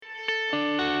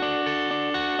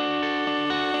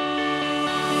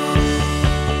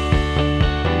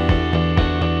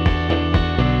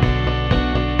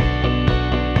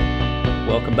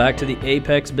Welcome back to the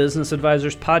Apex Business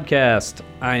Advisors Podcast.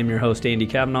 I am your host, Andy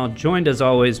Cavanaugh, joined as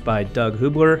always by Doug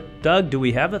Hubler. Doug, do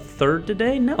we have a third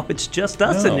today? No, it's just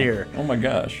us in here. Oh my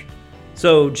gosh.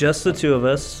 So just the two of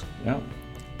us. Yeah.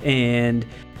 And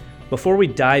before we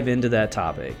dive into that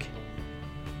topic,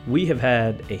 we have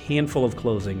had a handful of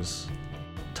closings.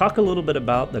 Talk a little bit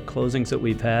about the closings that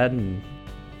we've had.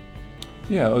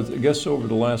 Yeah, I guess over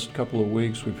the last couple of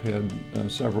weeks we've had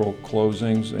several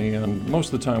closings, and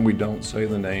most of the time we don't say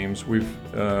the names.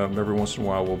 Every once in a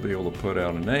while we'll be able to put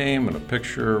out a name and a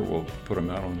picture. We'll put them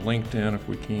out on LinkedIn if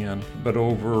we can. But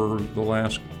over the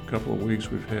last couple of weeks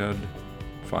we've had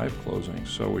 5 closings.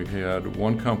 So we had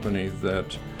one company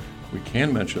that we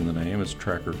can mention the name. It's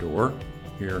Tracker Door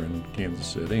here in Kansas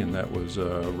City, and that was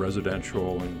a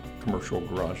residential and commercial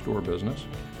garage door business.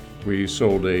 We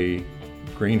sold a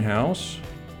greenhouse,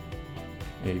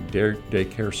 a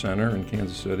daycare center in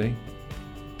Kansas City,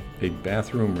 a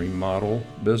bathroom remodel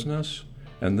business,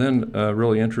 and then a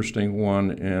really interesting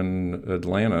one in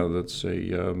Atlanta that's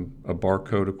a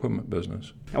barcode equipment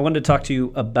business. I wanted to talk to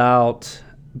you about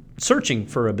searching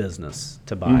for a business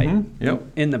to buy. Mm-hmm. Yep.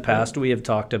 In the past, we have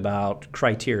talked about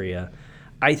criteria.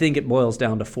 I think it boils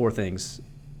down to 4 things.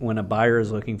 When a buyer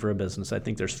is looking for a business, I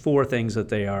think there's 4 things that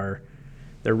they're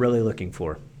really looking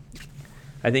for.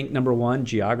 I think number 1,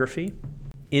 geography,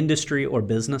 industry or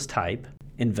business type,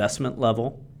 investment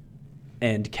level,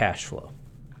 and cash flow.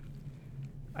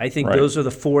 I think those are the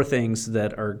 4 things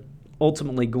that are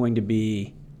ultimately going to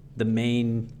be the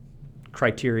main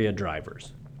criteria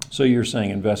drivers. So you're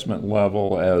saying investment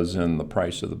level as in the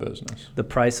price of the business? The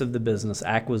price of the business,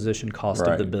 acquisition cost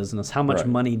of the business, how much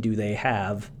money do they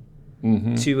have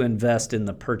to invest in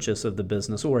the purchase of the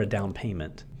business or a down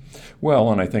payment?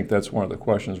 Well, and I think that's one of the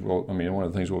questions, one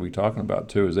of the things we'll be talking about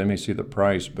too is they may see the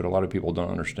price, but a lot of people don't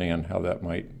understand how that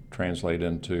might translate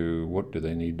into what do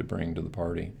they need to bring to the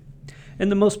party. And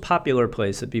the most popular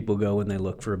place that people go when they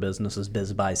look for a business is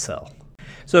BizBuySell.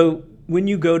 So when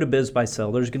you go to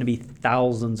BizBuySell, there's going to be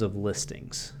thousands of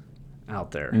listings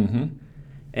out there. Mm-hmm.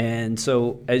 And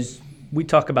so as we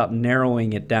talk about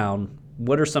narrowing it down,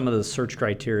 what are some of the search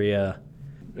criteria?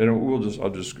 And I'll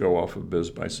just go off of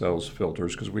BizBuySell's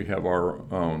filters because we have our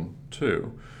own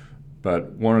too.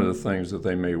 But one of the things that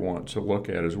they may want to look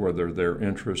at is whether they're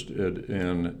interested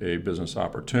in a business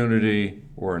opportunity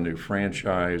or a new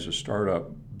franchise, a startup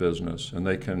business, and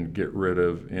they can get rid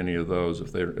of any of those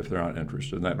if they're not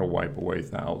interested, and that will wipe away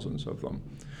thousands of them.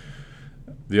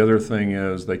 The other thing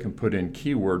is they can put in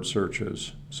keyword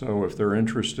searches. So if they're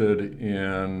interested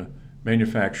in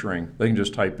manufacturing, they can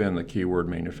just type in the keyword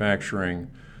manufacturing,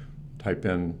 type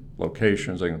in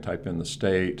locations, they can type in the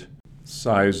state,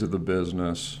 size of the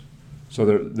business. So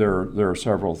there are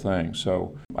several things.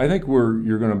 So I think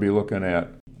you're going to be looking at,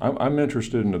 I'm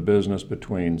interested in a business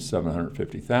between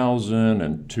 $750,000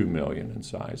 and $2 million in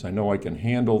size. I know I can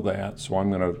handle that, so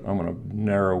I'm going to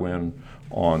narrow in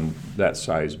on that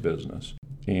size business.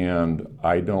 And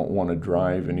I don't want to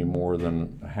drive any more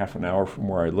than a half an hour from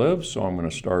where I live, so I'm going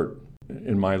to start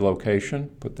in my location,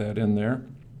 put that in there,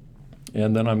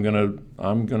 and then I'm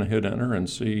gonna hit enter and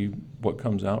see what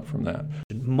comes out from that.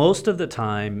 Most of the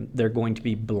time, they're going to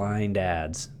be blind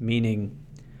ads, meaning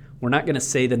we're not going to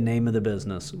say the name of the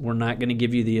business. We're not going to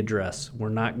give you the address. We're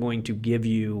not going to give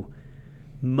you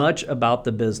much about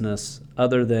the business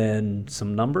other than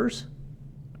some numbers,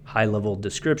 high-level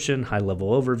description, high-level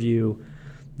overview,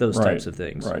 those types of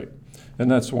things. Right. And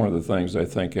that's one of the things I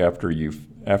think after you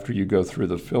go through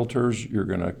the filters, you're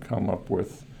going to come up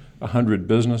with 100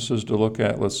 businesses to look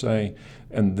at, let's say,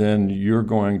 and then you're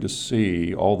going to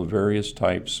see all the various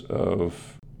types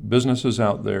of businesses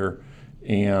out there,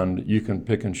 and you can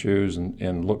pick and choose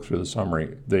and look through the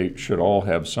summary. They should all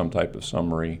have some type of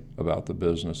summary about the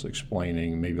business,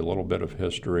 explaining maybe a little bit of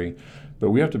history.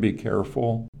 But we have to be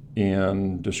careful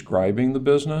in describing the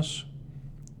business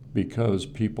because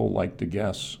people like to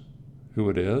guess who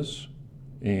it is.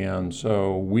 And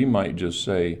so we might just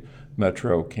say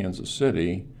Metro Kansas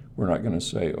City. We're not going to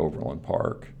say Overland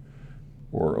Park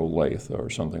or Olathe or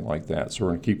something like that. So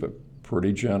we're going to keep it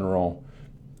pretty general.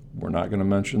 We're not going to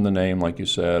mention the name, like you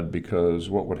said, because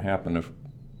what would happen if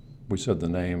we said the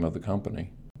name of the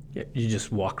company? Yeah, you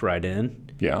just walk right in.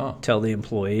 Yeah. Tell the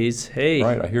employees, hey.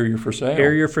 Right, I hear you're for sale.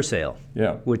 Here you're for sale.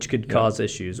 Yeah. Which could cause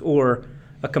issues. Or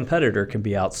a competitor can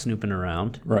be out snooping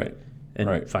around. Right.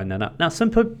 And find that out. Now, some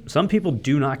people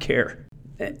do not care.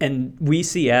 And we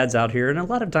see ads out here, and a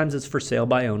lot of times it's for sale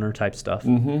by owner type stuff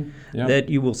that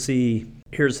you will see.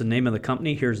 Here's the name of the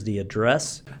company. Here's the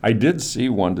address. I did see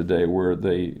one today where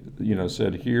they,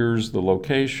 said, here's the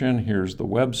location, here's the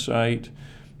website,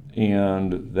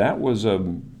 and that was a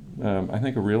I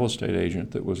think, a real estate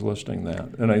agent that was listing that.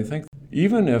 And I think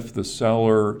even if the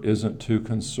seller isn't too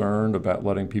concerned about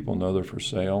letting people know they're for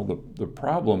sale, the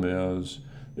problem is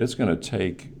it's going to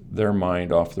take their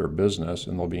mind off their business,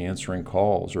 and they'll be answering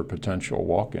calls or potential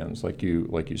walk-ins. Like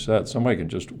you said, somebody can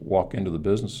just walk into the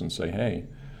business and say, hey,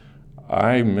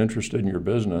 I'm interested in your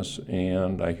business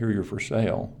and I hear you're for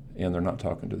sale, and they're not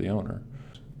talking to the owner.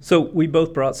 So we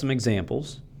both brought some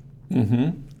examples.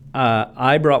 Mm-hmm.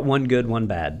 I brought one good, one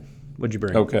bad. What'd you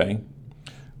bring? Okay.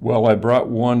 Well, I brought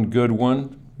one good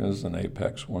one. This is an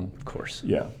Apex one. Of course.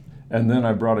 Yeah. And then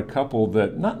I brought a couple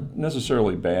that, not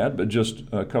necessarily bad, but just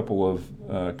a couple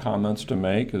of comments to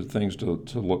make, things to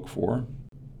look for.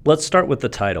 Let's start with the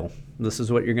title. This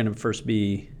is what you're going to first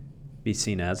be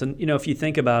seen as. And, if you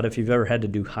think about if you've ever had to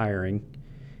do hiring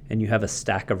and you have a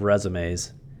stack of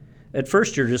resumes, at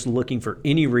first you're just looking for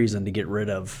any reason to get rid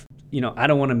of, I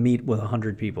don't want to meet with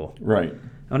 100 people. Right.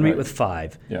 I want to meet with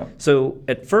 5. Yeah. So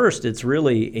at first it's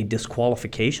really a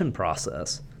disqualification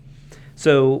process.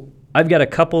 So I've got a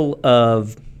couple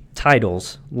of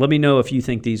titles. Let me know if you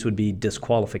think these would be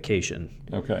disqualification.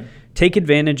 Okay. Take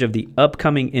advantage of the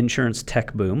upcoming insurance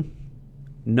tech boom.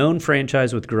 Known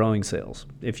franchise with growing sales.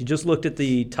 If you just looked at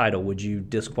the title, would you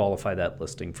disqualify that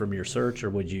listing from your search, or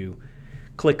would you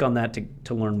click on that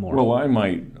to learn more? Well, I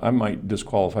might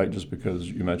disqualify it just because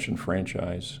you mentioned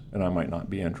franchise, and I might not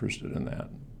be interested in that.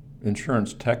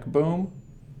 Insurance tech boom?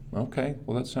 Okay,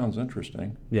 well, that sounds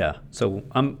interesting. Yeah. So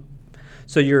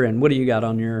you're in. What do you got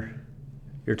on your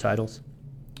titles?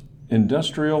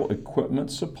 Industrial equipment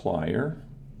supplier,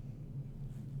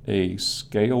 a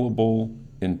scalable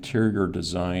interior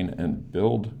design and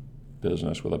build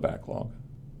business with a backlog.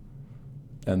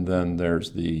 And then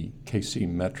there's the KC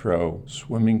Metro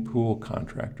swimming pool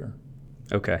contractor.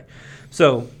 Okay.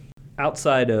 So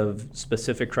outside of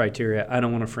specific criteria, I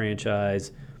don't want to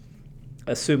franchise.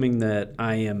 Assuming that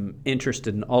I am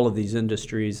interested in all of these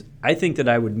industries, I think that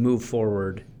I would move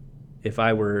forward if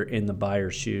I were in the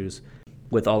buyer's shoes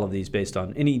with all of these based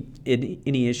on any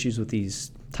issues with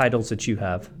these titles that you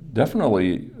have.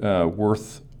 Definitely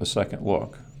worth a second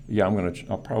look. Yeah,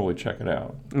 I'll probably check it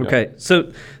out. Okay, Yep.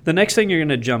 So the next thing you're going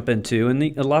to jump into, and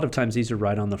a lot of times these are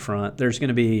right on the front, there's going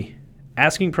to be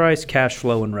asking price, cash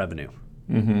flow, and revenue.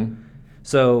 Mm-hmm.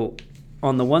 So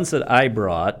on the ones that I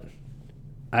brought,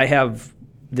 I have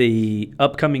the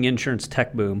upcoming insurance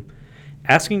tech boom,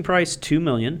 asking price $2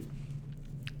 million,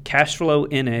 cash flow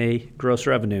NA, gross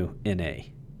revenue NA.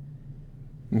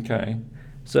 Okay.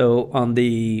 So on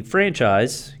the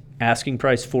franchise, asking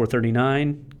price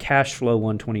 $439, cash flow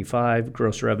 $125,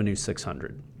 gross revenue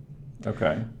 $600.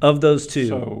 Okay. Of those two,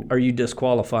 So are you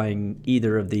disqualifying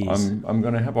either of these? I'm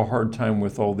going to have a hard time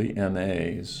with all the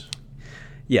NAs.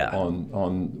 Yeah.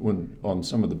 On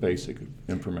some of the basic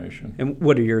information. And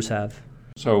what do yours have?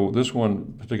 So this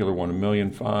particular one, $1.5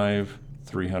 million,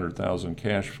 $300,000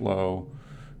 cash flow,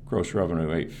 gross revenue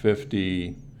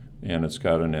 $850, and it's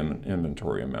got an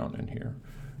inventory amount in here.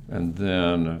 And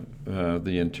then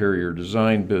the interior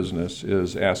design business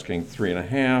is asking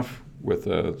 $3.5 with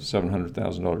a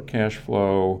 $700,000 cash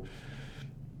flow,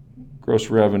 gross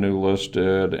revenue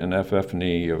listed, and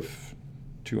FF&E of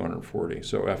 $240.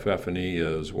 So FF&E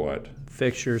is what?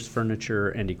 Fixtures, furniture,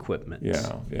 and equipment.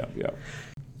 Yeah.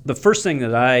 The first thing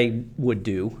that I would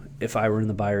do if I were in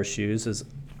the buyer's shoes is,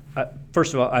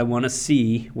 first of all, I want to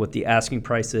see what the asking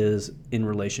price is in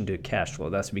relation to cash flow.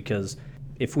 That's because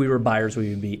if we were buyers, we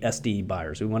would be SDE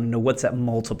buyers. We want to know what's that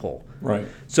multiple. Right.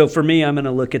 So for me, I'm going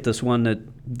to look at this one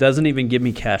that doesn't even give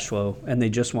me cash flow, and they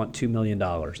just want $2 million.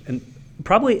 And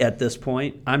probably at this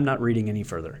point, I'm not reading any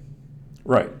further.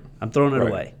 Right. I'm throwing it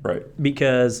away. Right.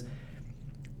 Because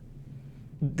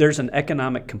there's an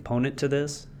economic component to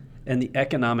this, and the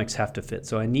economics have to fit.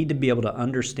 So I need to be able to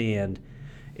understand,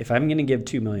 if I'm going to give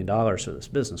 $2 million for this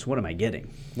business, what am I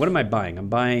getting? What am I buying? I'm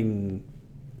buying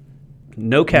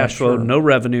no cash flow, no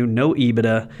revenue, no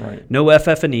EBITDA, no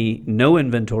FF&E, no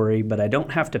inventory, but I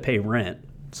don't have to pay rent.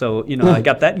 So, I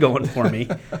got that going for me.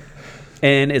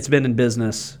 And it's been in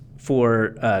business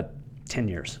for 10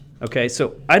 years. Okay,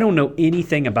 so I don't know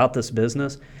anything about this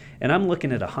business, and I'm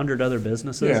looking at 100 other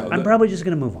businesses. Yeah, I'm probably just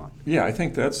going to move on. Yeah, I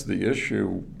think that's the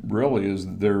issue, really, is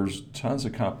there's tons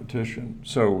of competition.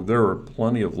 So there are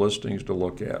plenty of listings to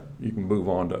look at. You can move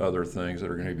on to other things that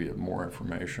are going to give you more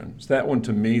information. So that one,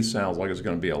 to me, sounds like it's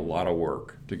going to be a lot of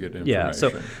work to get information. Yeah, so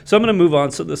I'm going to move on.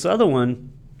 So this other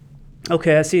one,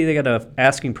 okay, I see they got an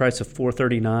asking price of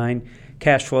 $439,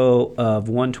 cash flow of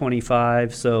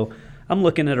 $125. So I'm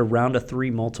looking at around a 3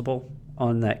 multiple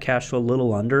on that cash flow, a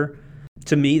little under.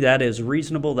 To me, that is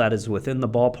reasonable. That is within the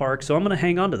ballpark. So I'm going to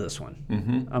hang on to this one.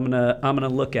 Mm-hmm. I'm gonna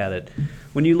look at it.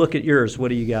 When you look at yours, what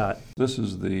do you got? This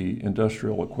is the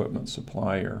industrial equipment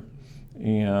supplier,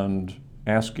 and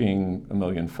asking $1.5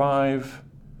 million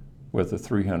with a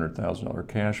 $300,000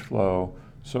 cash flow.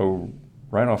 So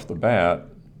right off the bat,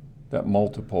 that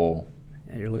multiple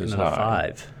Yeah, you're looking is at a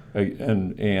high. 5.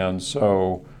 And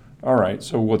so, all right.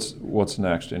 So what's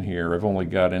next in here? I've only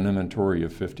got an inventory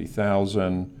of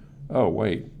 50,000. Oh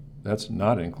wait, that's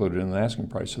not included in the asking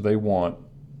price. So they want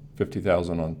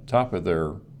 50,000 on top of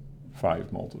their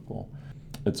 5 multiple.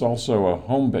 It's also a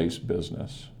home-based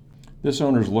business. This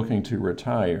owner's looking to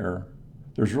retire.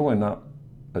 There's really not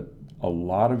a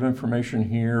lot of information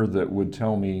here that would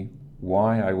tell me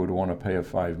why I would want to pay a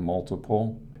 5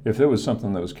 multiple. If it was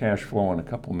something that was cash flowing a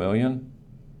couple million,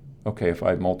 okay, a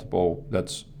 5 multiple,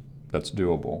 that's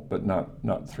doable, but not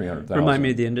 300,000. Remind me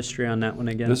of the industry on that one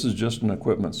again. This is just an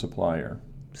equipment supplier.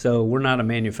 So we're not a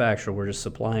manufacturer. We're just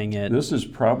supplying it. This is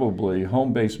probably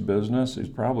home-based business. Is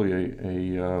probably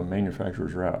a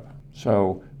manufacturer's rep.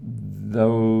 So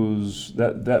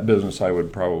that business I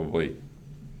would probably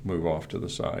move off to the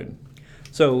side.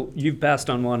 So you've passed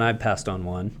on one. I've passed on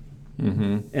one.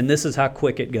 Mm-hmm. And this is how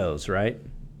quick it goes, right?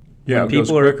 Yeah, When it goes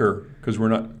people are- quicker because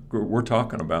we're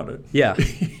talking about it. Yeah.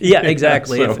 Yeah,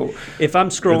 exactly. So if I'm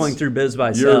scrolling it's- through Biz by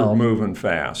You're Sell, moving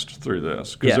fast through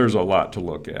this because Yeah. there's a lot to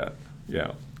look at.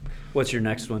 Yeah. what's your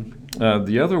next one?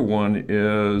 The other one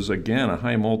is, again, a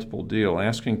high multiple deal.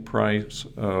 Asking price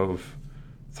of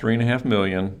 $3.5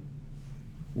 million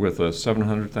with a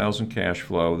 $700,000 cash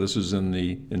flow. This is in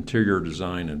the interior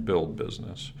design and build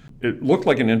business. It looked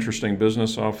like an interesting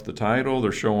business off the title.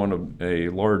 They're showing a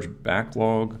large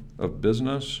backlog of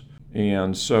business,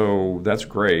 and so that's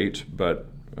great, but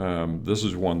this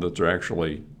is one that they're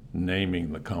actually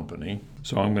naming the company.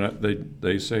 So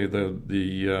they say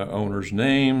the owners'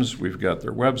 names, we've got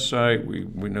their website,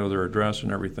 we know their address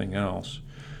and everything else.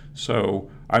 So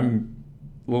I'm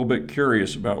a little bit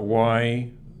curious about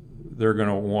why they're going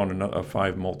to want a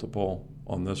 5 multiple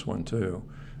on this one too,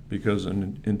 because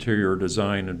an interior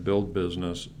design and build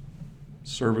business,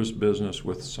 service business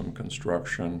with some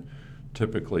construction,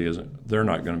 typically they're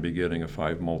not going to be getting a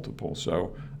 5 multiple.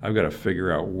 So I've got to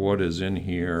figure out what is in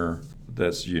here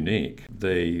that's unique.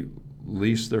 They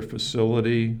lease their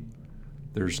facility.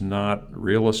 There's not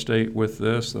real estate with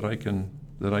this that I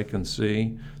can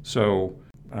see. So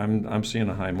I'm seeing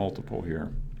a high multiple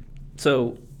here.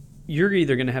 So you're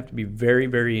either going to have to be very,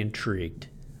 very intrigued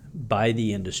by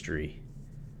the industry.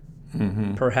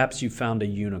 Mm-hmm. Perhaps you found a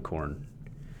unicorn.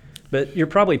 But you're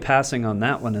probably passing on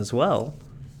that one as well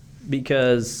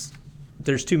because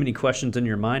there's too many questions in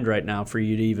your mind right now for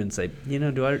you to even say,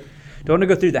 do I want to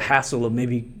go through the hassle of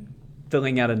maybe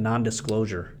filling out a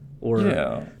non-disclosure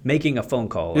or making a phone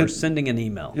call or sending an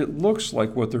email? It looks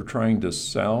like what they're trying to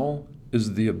sell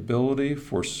is the ability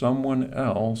for someone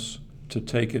else to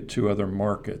take it to other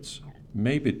markets,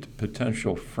 maybe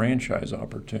potential franchise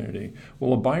opportunity.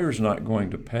 Well, a buyer's not going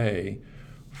to pay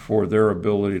for their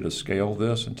ability to scale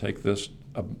this and take this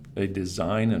a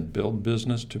design and build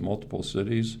business to multiple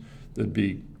cities. They'd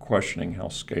be questioning how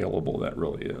scalable that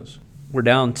really is. We're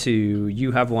down to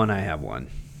you have one, I have one.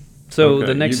 So Okay,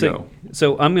 the next you thing, go.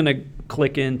 so I'm going to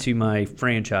click into my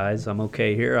franchise. I'm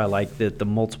okay here. I like that the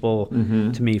multiple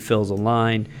to me fills a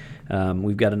line.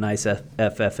 We've got a nice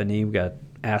FF&E. We've got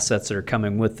assets that are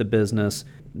coming with the business.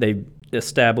 They've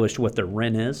established what their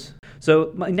rent is.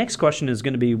 So my next question is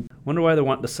going to be, wonder why they're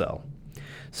wanting to sell.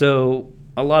 So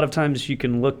a lot of times you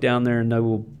can look down there and they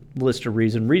will list a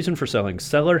reason for selling.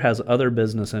 Seller has other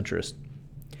business interest.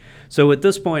 So at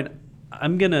this point,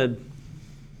 I'm gonna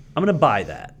buy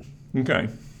that. Okay.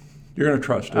 You're going to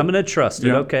trust it. I'm going to trust it,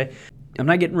 Yeah. okay? I'm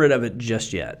not getting rid of it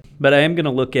just yet. But I am going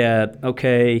to look at,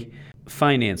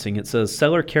 financing. It says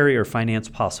seller, carry, or finance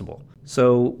possible.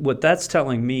 So what that's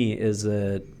telling me is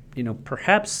that,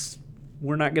 perhaps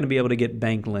we're not going to be able to get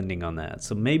bank lending on that.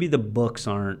 So maybe the books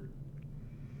aren't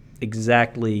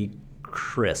exactly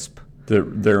crisp.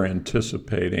 They're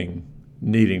anticipating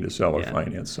needing to sell or Yeah.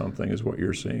 finance something is what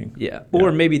you're seeing. Yeah.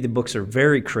 Or maybe the books are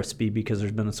very crispy because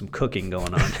there's been some cooking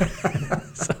going on.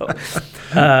 So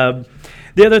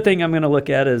the other thing I'm going to look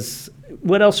at is,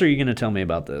 what else are you going to tell me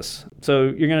about this? So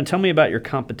you're going to tell me about your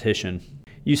competition.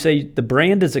 You say the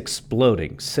brand is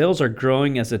exploding. Sales are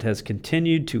growing as it has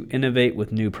continued to innovate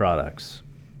with new products.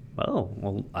 Oh,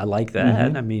 well, I like that.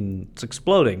 Mm-hmm. I mean, it's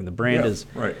exploding. The brand is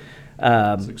right.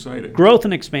 It's exciting. growth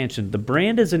and expansion. The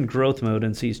brand is in growth mode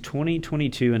and sees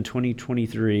 2022 and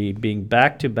 2023 being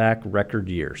back-to-back record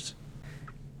years.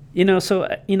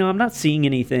 I'm not seeing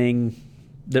anything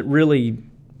that really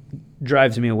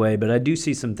drives me away, but I do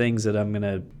see some things that I'm going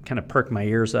to kind of perk my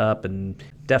ears up and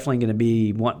definitely going to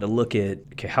be wanting to look at,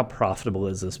 okay, how profitable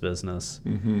is this business?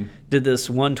 Mm-hmm. Did this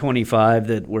 125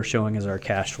 that we're showing as our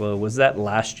cash flow, was that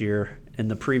last year? And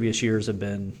the previous years have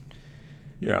been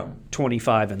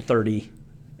 25 and 30.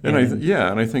 And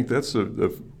I think that's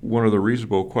one of the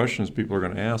reasonable questions people are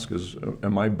going to ask is,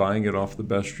 am I buying it off the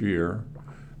best year?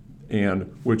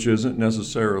 And which isn't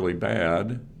necessarily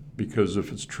bad, because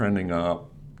if it's trending up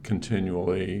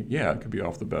continually, it could be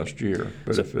off the best year.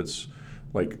 But if it's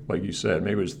like you said,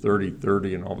 maybe it's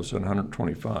 30 and all of a sudden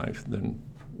 125, then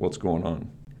what's going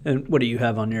on? And what do you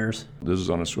have on yours? This is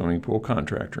on a swimming pool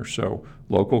contractor. So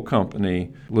local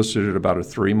company, listed at about a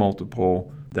 3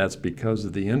 multiple. That's because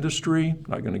of the industry,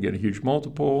 not going to get a huge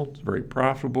multiple. It's very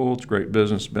profitable. It's great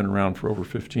business, been around for over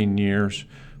 15 years.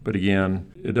 But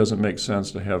again, it doesn't make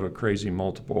sense to have a crazy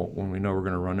multiple when we know we're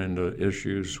going to run into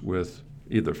issues with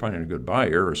either finding a good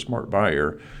buyer or a smart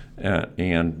buyer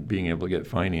and being able to get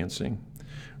financing.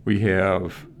 We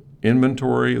have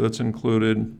inventory that's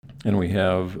included, and we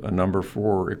have a number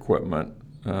for equipment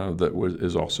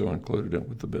is also included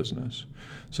with the business.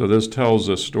 So this tells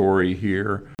a story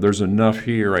here. There's enough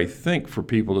here, I think, for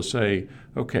people to say,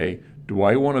 okay, do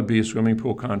I want to be a swimming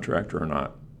pool contractor or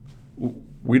not?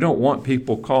 We don't want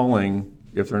people calling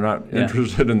if they're not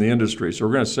interested in the industry. So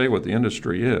we're going to say what the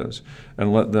industry is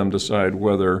and let them decide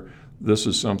whether this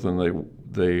is something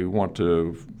they want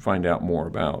to find out more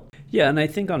about. Yeah, and I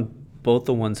think on both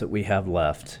the ones that we have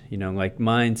left, like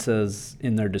mine says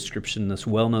in their description, this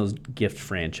well-known gift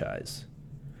franchise.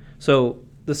 So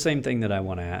the same thing that I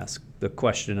want to ask, the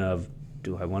question of,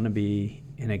 do I want to be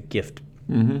in a gift?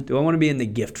 Mm-hmm. Do I want to be in the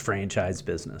gift franchise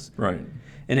business? Right.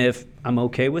 And if I'm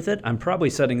okay with it, I'm probably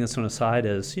setting this one aside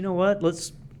as, you know what,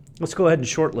 let's go ahead and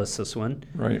shortlist this one.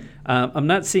 Right. I'm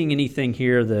not seeing anything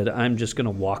here that I'm just going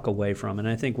to walk away from. And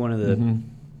I think one of the,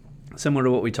 similar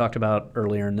to what we talked about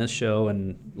earlier in this show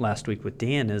and last week with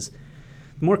Dan, is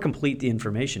the more complete the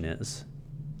information is,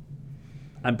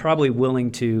 I'm probably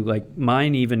willing to, like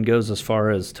mine even goes as far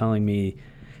as telling me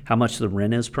how much the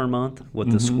rent is per month, what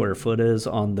the square foot is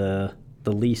on the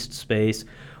leased space,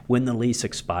 when the lease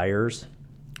expires.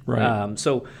 Right.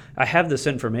 So I have this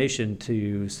information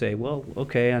to say, well,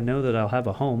 okay, I know that I'll have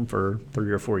a home for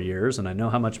 3 or 4 years, and I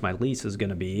know how much my lease is going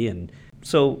to be. And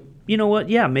so, you know what?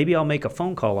 Yeah, maybe I'll make a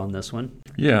phone call on this one.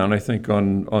 Yeah, and I think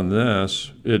on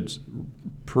this, it's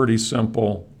pretty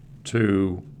simple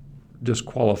to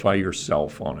disqualify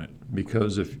yourself on it,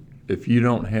 because if you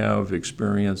don't have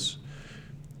experience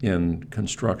in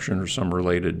construction or some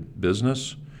related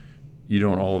business, you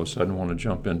don't all of a sudden want to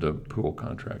jump into pool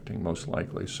contracting, most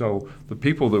likely. So the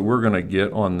people that we're going to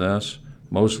get on this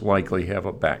most likely have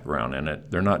a background in it.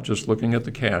 They're not just looking at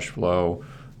the cash flow.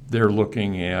 They're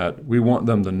looking at, we want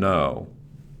them to know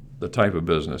the type of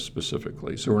business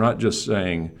specifically. So we're not just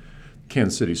saying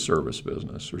Kansas City service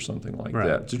business or something like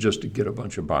that, just to get a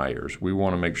bunch of buyers. We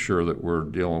want to make sure that we're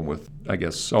dealing with, I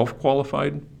guess,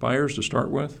 self-qualified buyers to start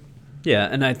with. Yeah,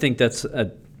 and I think that's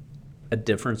a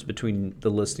difference between the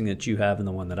listing that you have and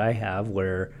the one that I have,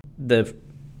 where the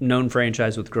known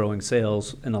franchise with growing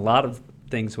sales and a lot of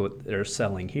things what they're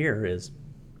selling here is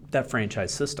that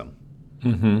franchise system.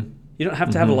 Mm-hmm. You don't have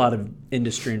to have a lot of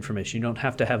industry information. You don't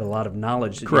have to have a lot of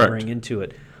knowledge that Correct. you bring into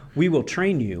it. We will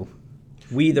train you.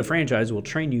 We, the franchise, will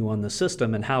train you on the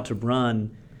system and how to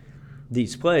run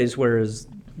these plays, whereas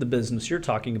the business you're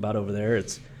talking about over there,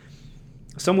 it's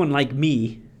someone like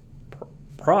me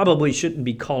probably shouldn't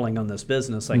be calling on this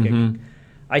business. Like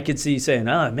I could see saying,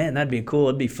 oh, man, that'd be cool.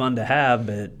 It'd be fun to have,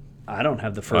 but I don't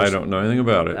have the first. I don't know anything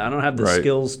about it. I don't have the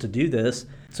skills to do this.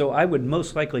 So I would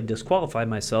most likely disqualify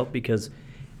myself, because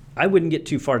I wouldn't get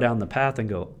too far down the path and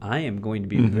go, I am going to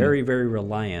be very, very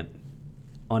reliant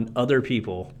on other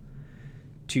people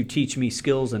to teach me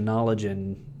skills and knowledge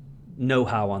and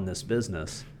know-how on this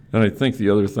business. And I think the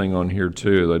other thing on here,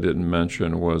 too, that I didn't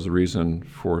mention was the reason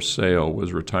for sale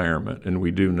was retirement. And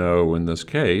we do know in this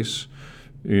case,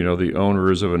 the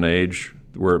owner is of an age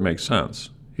where it makes sense.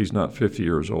 He's not 50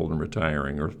 years old and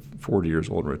retiring or 40 years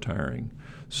old and retiring.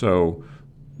 So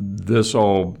this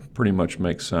all pretty much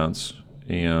makes sense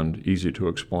and easy to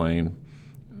explain.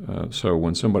 So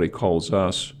when somebody calls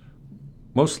us,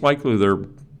 most likely they're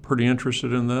pretty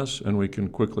interested in this, and we can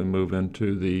quickly move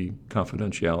into the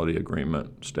confidentiality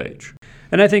agreement stage.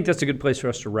 And I think that's a good place for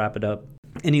us to wrap it up.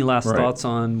 Any last thoughts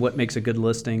on what makes a good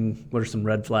listing? What are some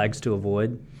red flags to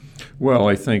avoid? Well,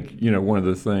 I think, one of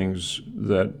the things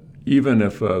that even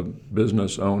if a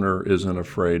business owner isn't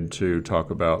afraid to talk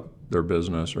about their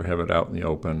business or have it out in the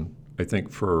open, I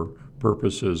think for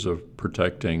purposes of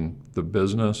protecting the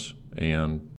business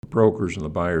and brokers and the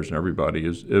buyers and everybody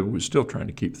is it was still trying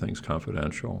to keep things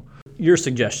confidential. Your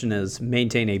suggestion is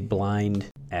maintain a blind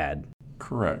ad.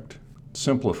 Correct.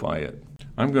 Simplify it.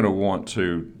 I'm going to want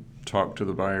to talk to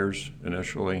the buyers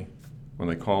initially when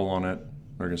they call on it.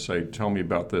 They're going to say, tell me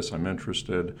about this, I'm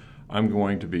interested. I'm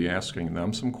going to be asking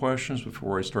them some questions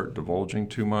before I start divulging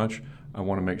too much. I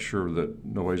want to make sure that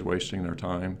nobody's wasting their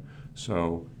time.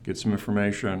 So get some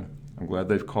information. I'm glad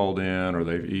they've called in or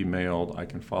they've emailed. I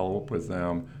can follow up with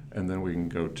them, and then we can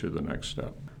go to the next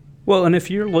step. Well, and if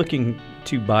you're looking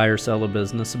to buy or sell a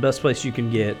business, the best place you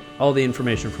can get all the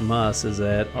information from us is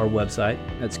at our website.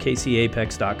 That's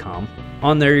kcapex.com.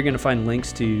 On there, you're going to find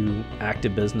links to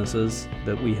active businesses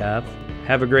that we have.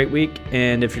 Have a great week,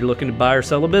 and if you're looking to buy or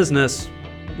sell a business,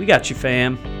 we got you,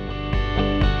 fam.